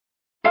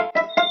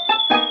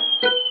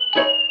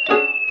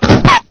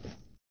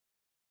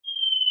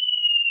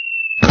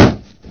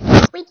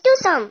We do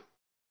some.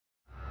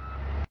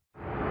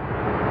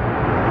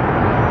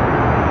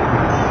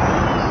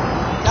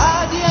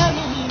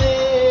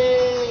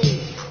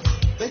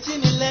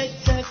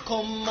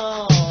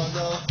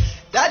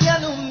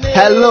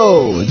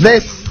 Hello,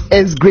 this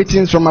is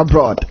Greetings from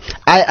Abroad.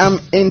 I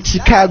am in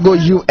Chicago,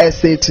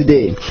 USA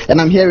today,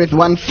 and I'm here with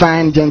one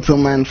fine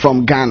gentleman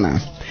from Ghana.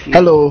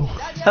 Hello.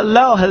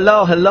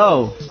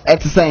 Hello.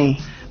 It's saying,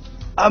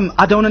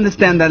 I don't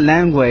understand that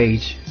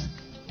language.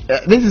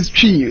 This is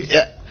Chi.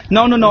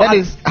 No.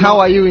 How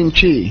are you in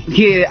Chi?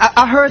 Yeah,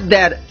 I heard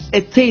that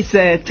it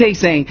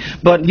tasting,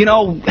 but you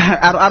know,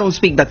 I don't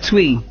speak that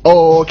Twi.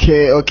 Oh,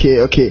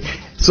 okay.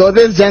 So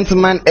this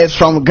gentleman is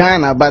from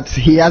Ghana, but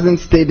he hasn't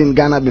stayed in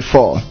Ghana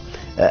before.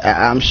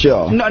 I'm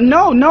sure.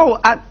 No.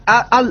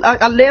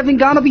 I lived in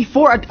Ghana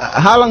before.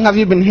 How long have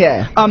you been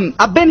here?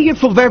 I've been here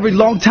for a very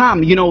long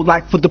time. You know,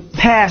 like for the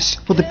past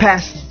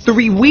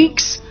 3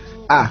 weeks.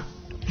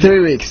 3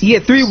 weeks. Yeah,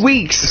 3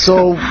 weeks.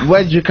 So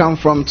where did you come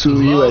from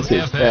to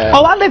USA?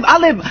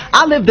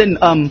 I lived in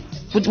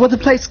what's the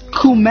place?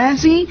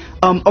 Kumasi.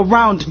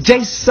 Around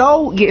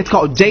JSO. Yeah, it's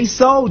called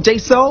JSO.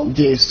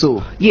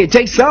 Yeah,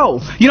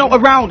 JSO. You know,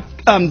 around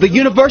the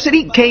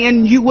university,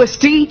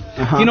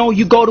 KNUST. You know,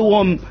 you go to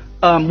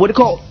what it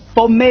called?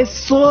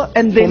 Pomesua,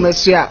 and then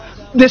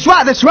That's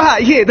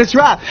right. Yeah, that's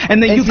right.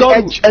 And then you go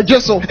to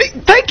Ejiso.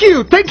 Thank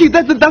you.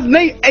 That's the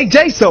name.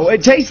 Ejiso.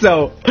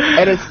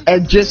 It is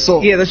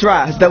Ejiso. Yeah, that's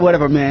right. That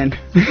whatever, man.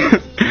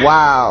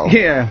 Wow.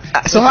 Yeah.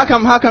 So how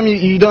come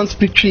you don't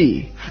speak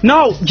Twi?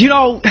 No, you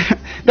know,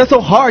 that's so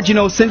hard. You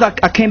know, since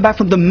I came back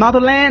from the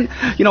motherland,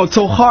 you know, it's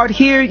so hard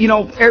here. You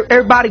know,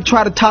 everybody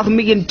try to talk to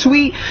me in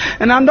Twi,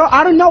 and I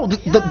don't know.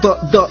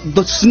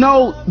 The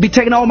snow be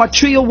taking all my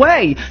tree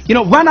away. You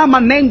know, right now my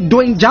name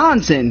Dwayne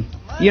Johnson.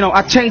 You know,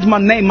 I changed my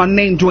name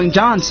Dwayne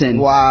Johnson.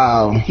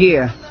 Wow.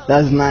 Yeah.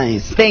 That's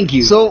nice. Thank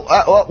you. So,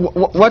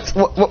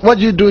 what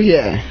do you do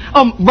here?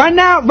 Right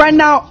now,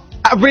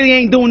 I really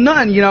ain't doing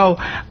nothing. You know,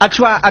 I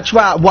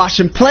try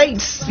washing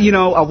plates. You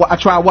know, I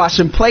try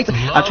washing plates.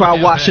 I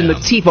try washing the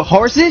teeth of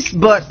horses.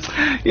 But,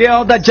 you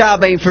know, that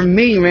job ain't for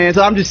me, man.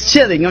 So I'm just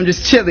chilling.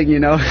 You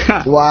know.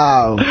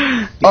 Wow.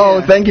 Yeah.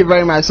 Oh, thank you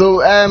very much.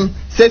 So,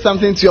 say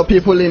something to your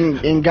people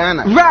in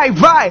Ghana.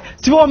 Right.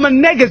 To all my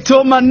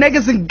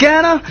niggas in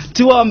Ghana.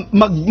 To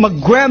my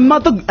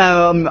grandmother,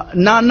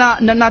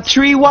 Nana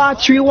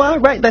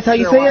Triwa, right? That's how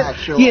you say it.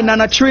 Triwa. Yeah,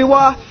 Nana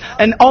Triwa,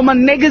 and all my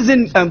niggas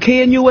in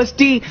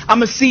KNUSD.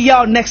 I'ma see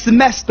y'all next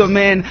semester,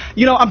 man.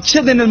 You know, I'm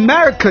chilling in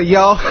America,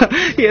 y'all.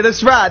 Yeah,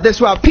 that's right.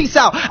 Peace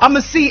out. I'ma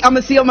see all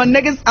my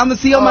niggas.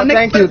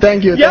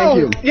 Thank you.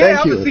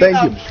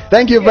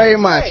 Thank you very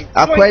much.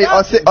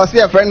 I see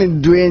a friend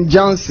in Dwayne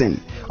Johnson.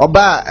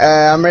 Oba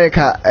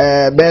America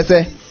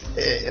bese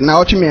na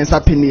ochi me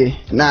nsapenie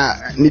na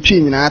nitwi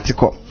nyina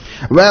atiko.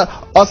 Well,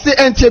 osi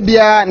enche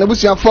bia na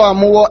busuafo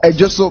amowo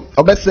ejoso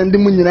obesende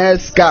mu nyina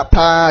ska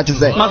pa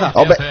chese.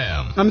 Obe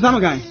I'm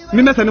some guy.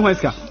 Me mesa ni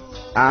ska.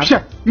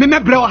 Sure. Me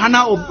bre o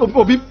hana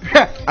obi.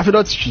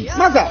 Afidot twi.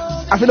 Maza,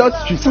 afidot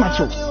twi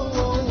simacho.